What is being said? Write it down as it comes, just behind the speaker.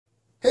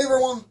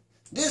everyone,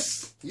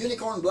 this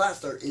Unicorn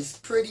blaster is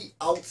pretty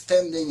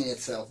outstanding in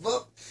itself,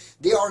 but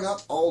they are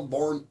not all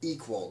born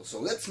equal, so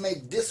let's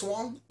make this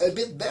one a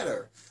bit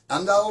better.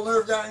 I'm the old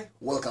nerve guy,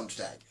 welcome to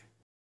Tag.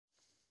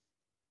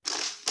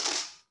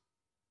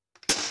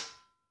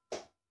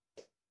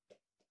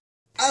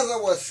 As I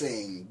was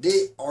saying,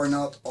 they are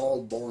not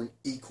all born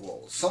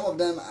equal. Some of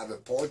them have a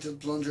ported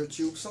plunger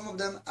tube, some of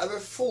them have a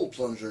full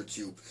plunger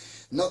tube.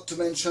 Not to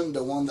mention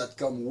the one that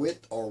come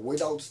with or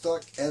without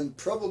stock, and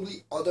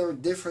probably other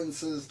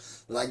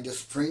differences like the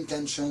spring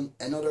tension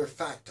and other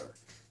factor.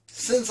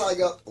 Since I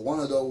got one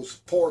of those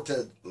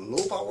ported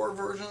low power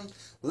version,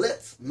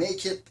 let's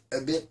make it a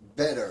bit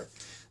better.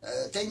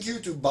 Thank you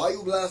to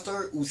Bayou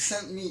Blaster who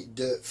sent me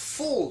the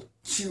full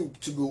tube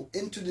to go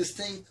into this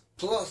thing,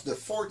 plus the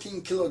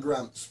 14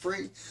 kilogram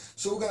spring.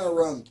 So we're gonna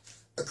run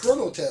a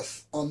chrono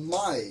test on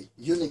my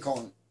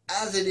Unicorn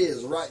as it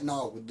is right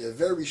now with the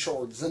very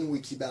short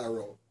Zenwiki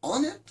barrel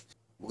on it.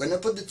 We're gonna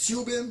put the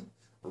tube in,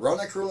 run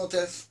a chrono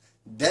test,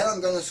 then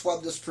I'm gonna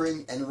swap the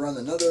spring and run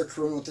another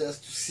chrono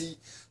test to see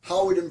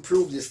how it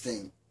improved this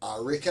thing. I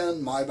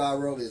reckon my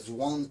barrel is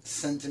 1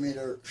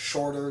 centimeter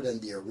shorter than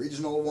the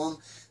original one.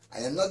 I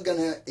am not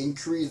gonna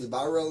increase the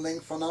barrel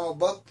length for now,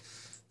 but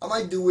I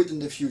might do it in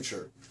the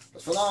future.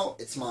 But for now,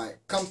 it's my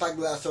compact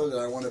blaster that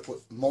I want to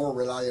put more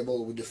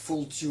reliable with the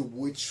full tube,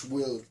 which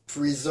will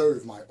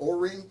preserve my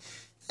O-ring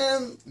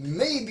and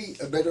maybe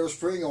a better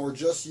spring, or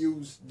just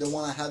use the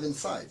one I have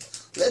inside.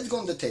 Let's go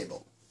on the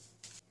table.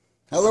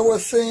 As I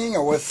was saying, I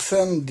was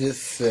sent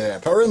this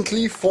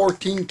apparently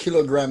 14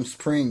 kilogram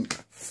spring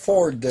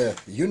for the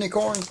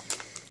Unicorn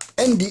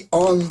and the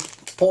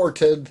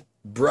unported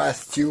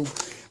brass tube.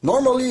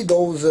 Normally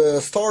those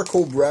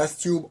Starco brass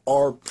tube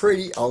are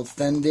pretty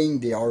outstanding.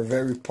 They are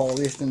very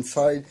polished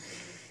inside.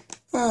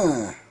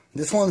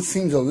 This one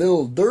seems a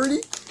little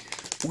dirty.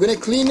 We're gonna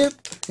clean it,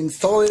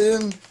 install it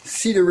in,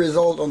 see the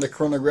result on the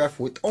chronograph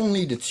with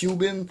only the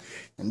tube in,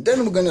 and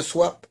then we're gonna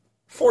swap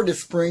for the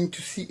spring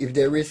to see if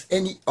there is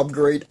any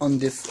upgrade on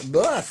this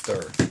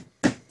blaster.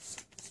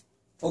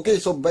 Okay,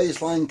 so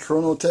baseline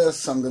chrono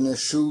tests, I'm gonna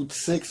shoot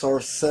 6 or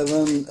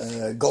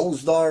 7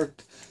 ghost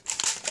dart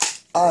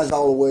as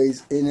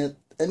always in it,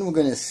 and we're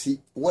gonna see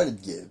what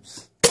it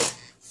gives.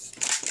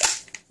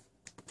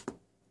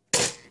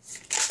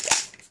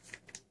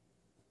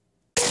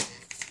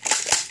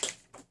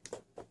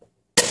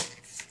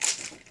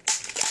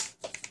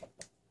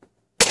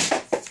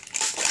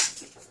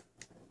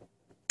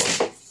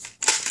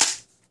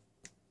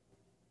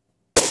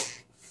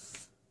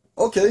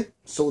 Okay,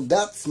 so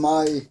that's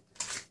my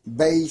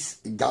base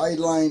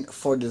guideline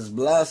for this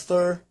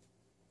blaster.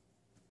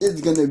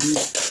 It's gonna be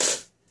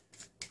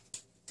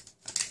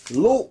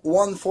low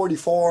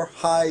 144,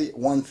 high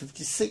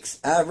 156,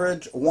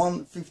 average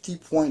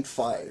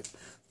 150.5.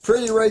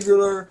 Pretty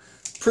regular,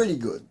 pretty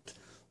good.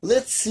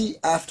 Let's see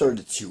after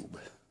the tube.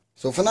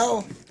 So for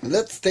now,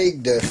 let's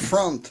take the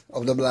front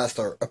of the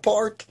blaster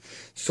apart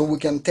so we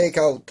can take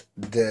out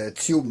the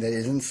tube that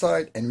is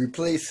inside and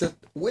replace it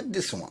with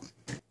this one.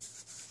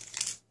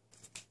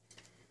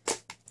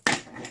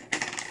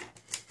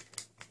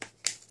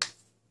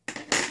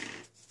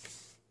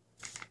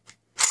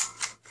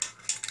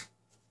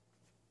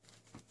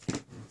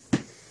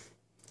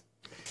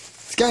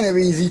 Kind of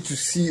easy to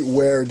see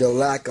where the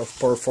lack of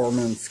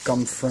performance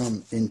comes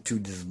from into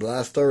this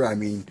blaster. I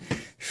mean,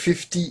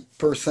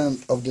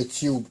 50% of the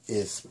tube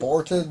is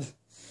ported,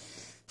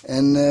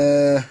 and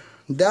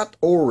that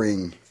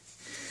O-ring,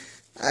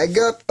 I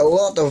got a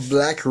lot of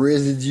black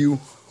residue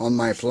on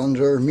my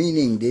plunger,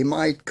 meaning they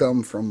might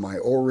come from my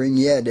O-ring.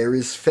 Yeah, there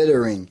is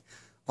feathering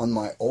on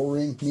my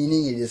O-ring,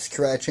 meaning it is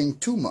scratching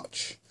too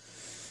much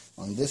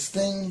on this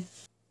thing.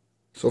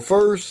 So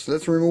first,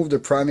 let's remove the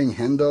priming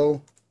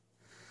handle.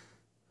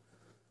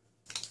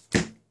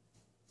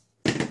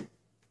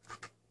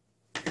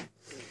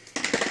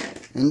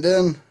 And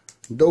then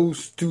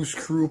those 2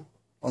 screws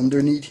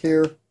underneath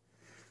here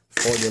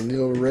for the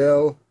little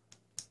rail.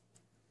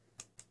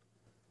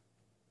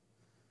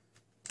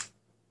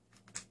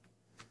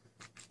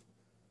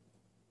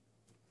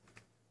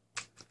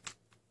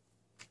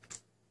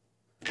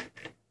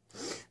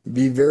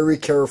 Be very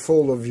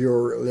careful of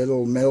your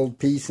little metal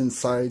piece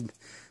inside,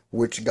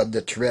 which got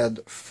the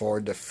thread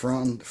for the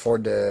front, for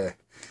the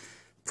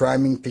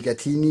priming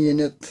Picatinny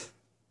in it.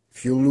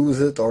 If you lose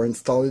it or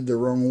install it the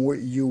wrong way,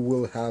 you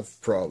will have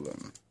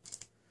problem.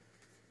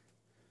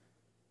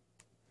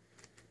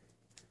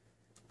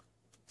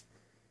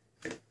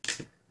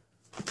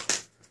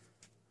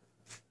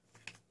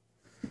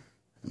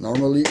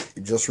 Normally,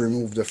 you just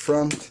remove the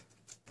front.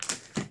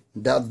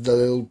 That's the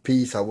little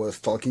piece I was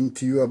talking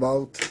to you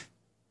about.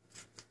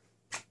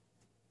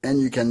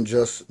 And you can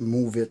just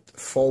move it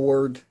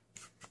forward.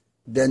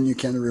 Then you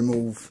can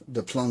remove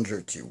the plunger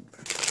tube.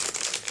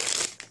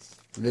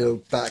 Little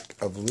pack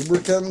of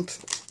lubricant,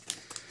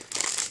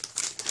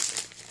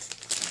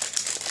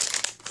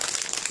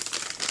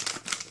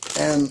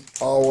 and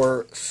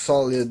our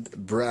solid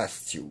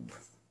brass tube.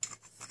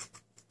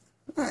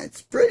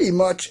 It's pretty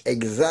much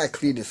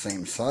exactly the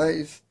same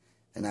size,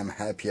 and I'm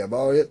happy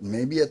about it.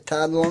 Maybe a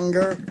tad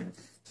longer.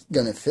 It's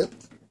gonna fit.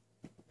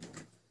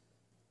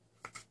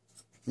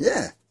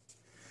 Yeah.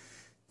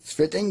 It's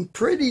fitting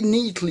pretty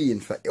neatly, in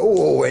fact.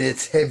 Oh, and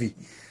it's heavy.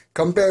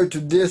 Compared to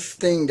this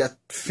thing that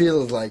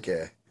feels like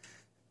a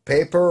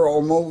paper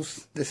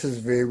almost. This is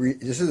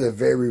a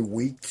very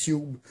weak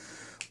tube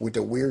with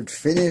a weird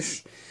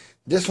finish.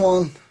 This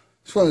one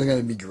is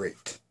gonna be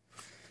great.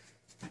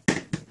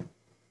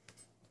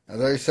 As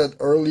I said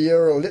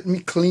earlier, let me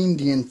clean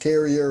the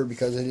interior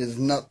because it is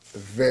not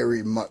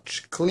very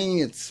much clean.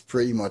 It's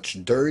pretty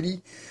much dirty.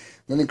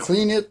 I'm gonna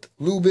clean it,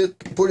 lube it,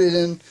 put it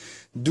in,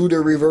 do the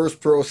reverse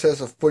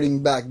process of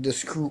putting back the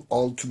screw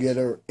all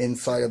together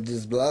inside of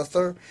this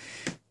blaster,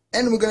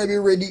 and we're gonna be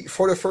ready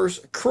for the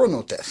first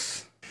chrono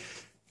test.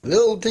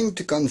 Little thing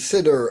to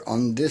consider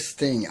on this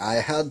thing, I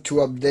had to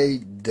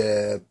update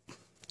the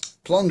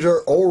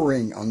plunger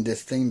O-ring on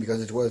this thing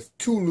because it was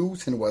too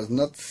loose and was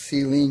not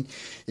sealing.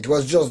 It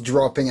was just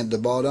dropping at the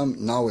bottom.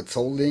 Now it's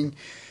holding,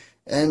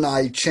 and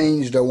I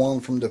changed the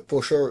one from the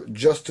pusher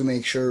just to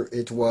make sure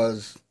it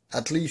was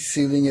at least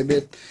sealing a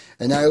bit,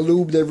 and I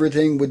lubed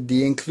everything with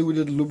the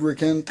included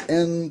lubricant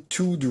and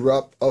 2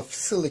 drops of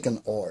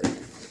silicone oil.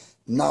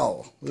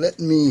 Now let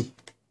me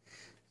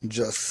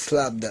just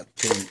slap that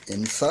thing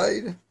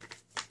inside.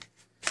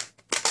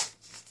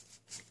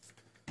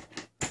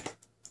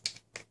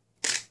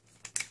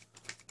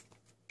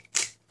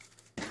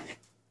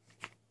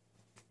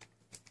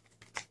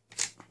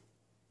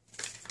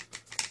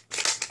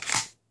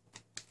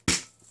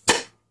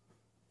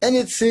 And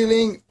it's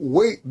sealing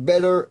way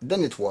better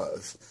than it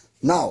was.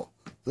 Now,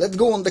 let's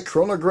go on the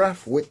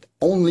chronograph with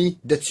only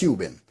the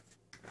tube in.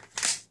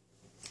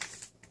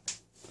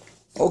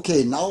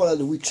 Okay, now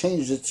that we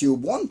changed the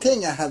tube, one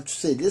thing I have to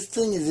say, this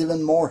thing is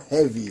even more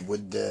heavy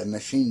with the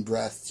machine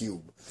brass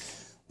tube.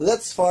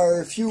 Let's fire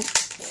a few,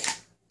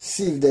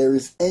 see if there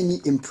is any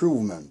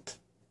improvement.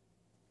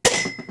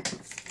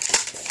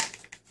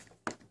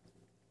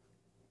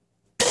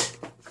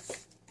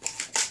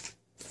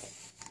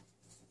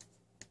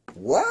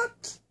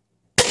 What?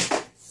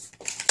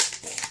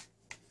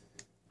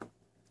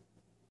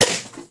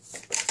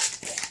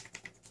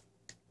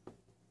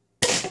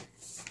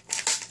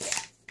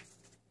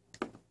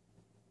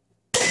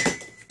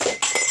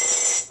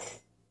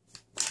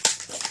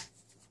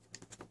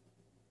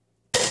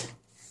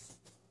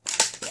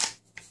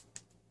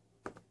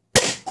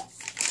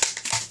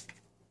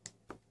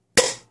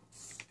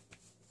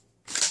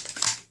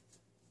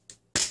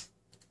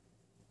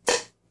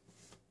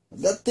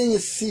 That thing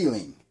is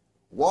sealing.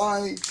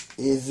 Why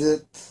is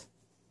it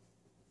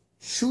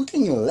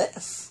shooting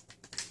less?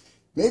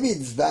 Maybe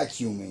it's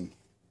vacuuming.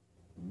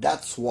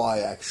 That's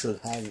why I should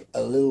have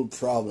a little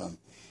problem.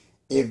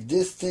 If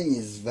this thing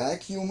is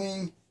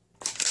vacuuming,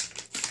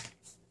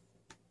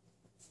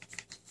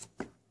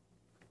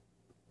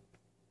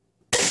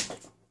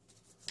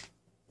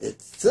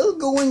 it's still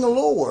going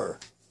lower.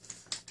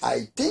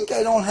 I think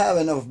I don't have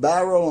enough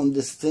barrel on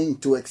this thing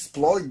to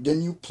exploit the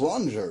new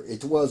plunger.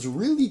 It was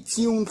really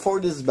tuned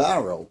for this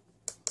barrel.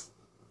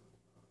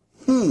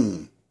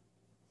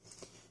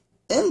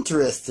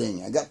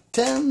 Interesting. I got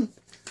 10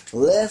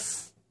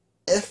 less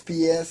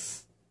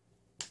FPS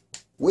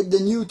with the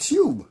new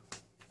tube.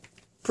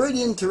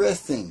 Pretty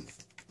interesting.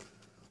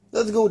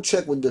 Let's go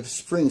check with the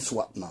spring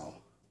swap now.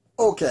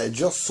 Okay,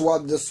 just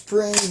swapped the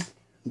spring.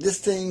 This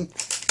thing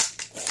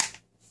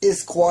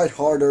is quite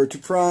harder to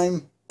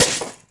prime.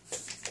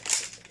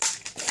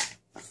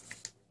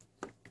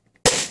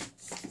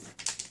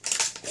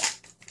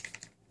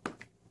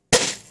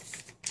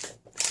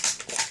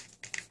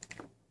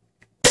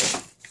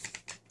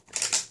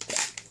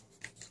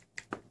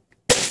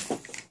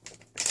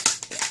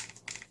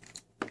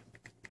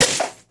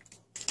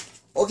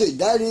 Okay,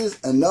 that is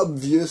an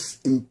obvious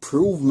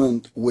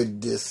improvement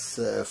with this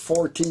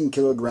 14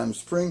 kilogram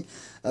spring.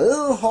 A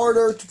little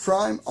harder to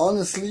prime,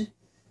 honestly.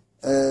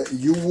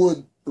 You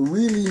would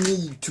really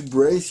need to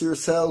brace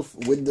yourself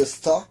with the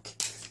stock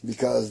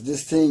because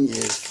this thing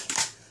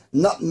is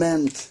not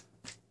meant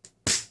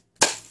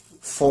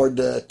for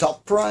the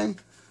top prime,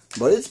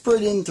 but it's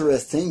pretty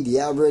interesting. The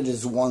average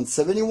is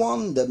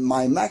 171.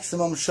 My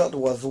maximum shot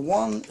was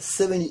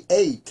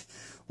 178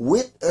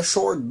 with a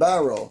short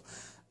barrel.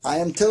 I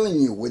am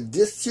telling you, with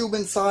this tube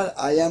inside,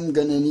 I am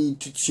gonna need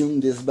to tune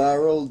this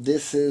barrel.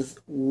 This is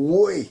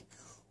way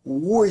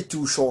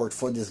too short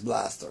for this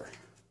blaster.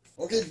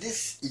 Okay,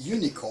 this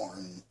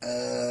Unicorn,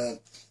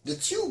 the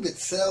tube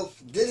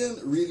itself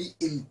didn't really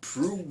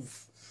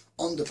improve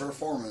on the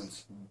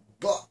performance,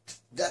 but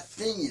that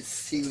thing is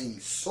sealing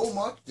so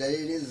much that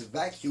it is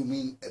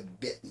vacuuming a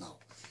bit now.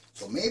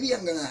 So maybe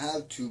I'm gonna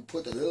have to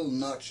put a little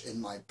notch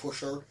in my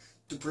pusher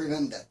to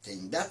prevent that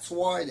thing. That's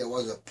why there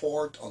was a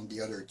port on the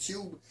other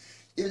tube.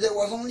 If there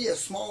was only a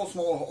small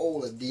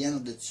hole at the end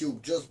of the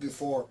tube just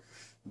before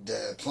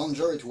the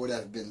plunger, it would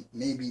have been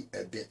maybe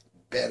a bit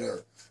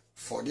better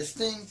for this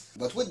thing.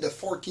 But with the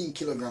 14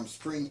 kilogram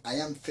spring, I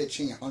am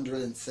fetching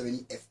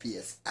 170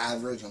 FPS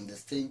average on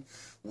this thing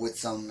with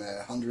some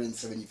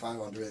 175,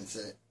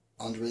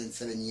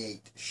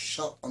 178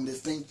 shot on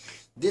this thing.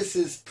 This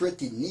is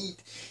pretty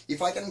neat.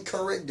 If I can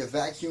correct the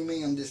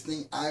vacuuming on this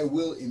thing, I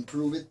will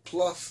improve it.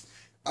 Plus,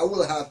 I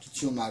will have to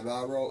tune my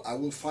barrel. I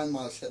will find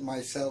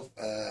myself,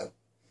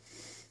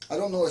 I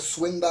don't know, a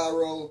swing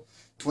barrel,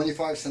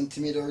 25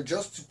 centimeter,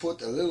 just to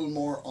put a little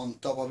more on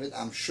top of it.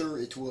 I'm sure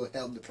it will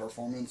help the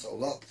performance a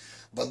lot.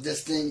 But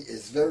this thing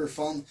is very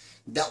fun.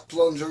 That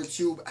plunger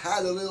tube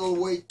had a little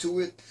weight to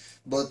it,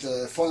 but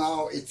for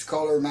now it's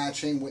color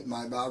matching with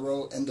my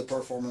barrel and the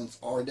performance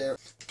are there.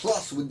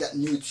 Plus, with that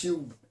new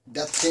tube,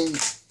 that thing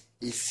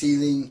is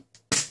sealing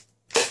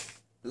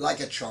like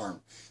a charm.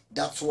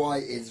 That's why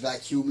it's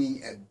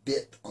vacuuming a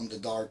bit on the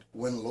dart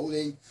when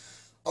loading.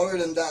 Other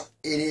than that,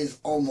 it is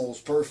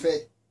almost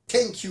perfect.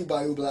 Thank you,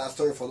 Bayou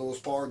Blaster, for those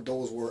parts.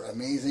 Those were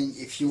amazing.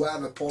 If you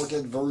have a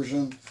ported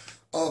version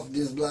of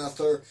this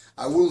blaster,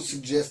 I will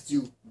suggest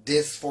you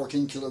this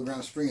 14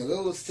 kilogram spring. A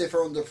little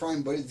stiffer on the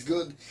frame, but it's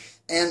good.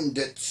 And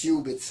the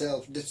tube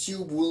itself. The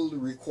tube will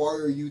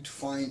require you to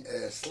find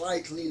a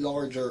slightly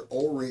larger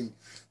O-ring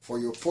for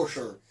your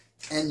pusher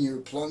and your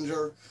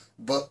plunger,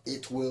 but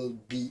it will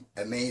be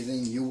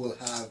amazing. You will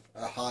have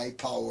a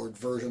high-powered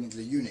version of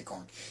the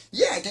Unicorn.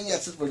 Yeah, I think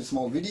that's it for this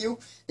small video.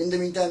 In the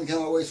meantime, you can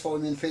always follow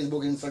me on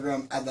Facebook and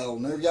Instagram at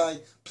 @ThatOldNerdGuy.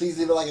 Please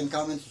leave a like and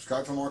comment,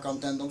 subscribe for more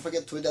content. Don't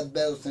forget to hit that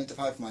bell to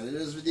notify for my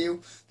latest video.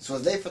 This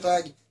was Dave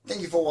Fatag.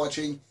 Thank you for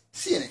watching.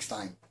 See you next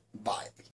time. Bye.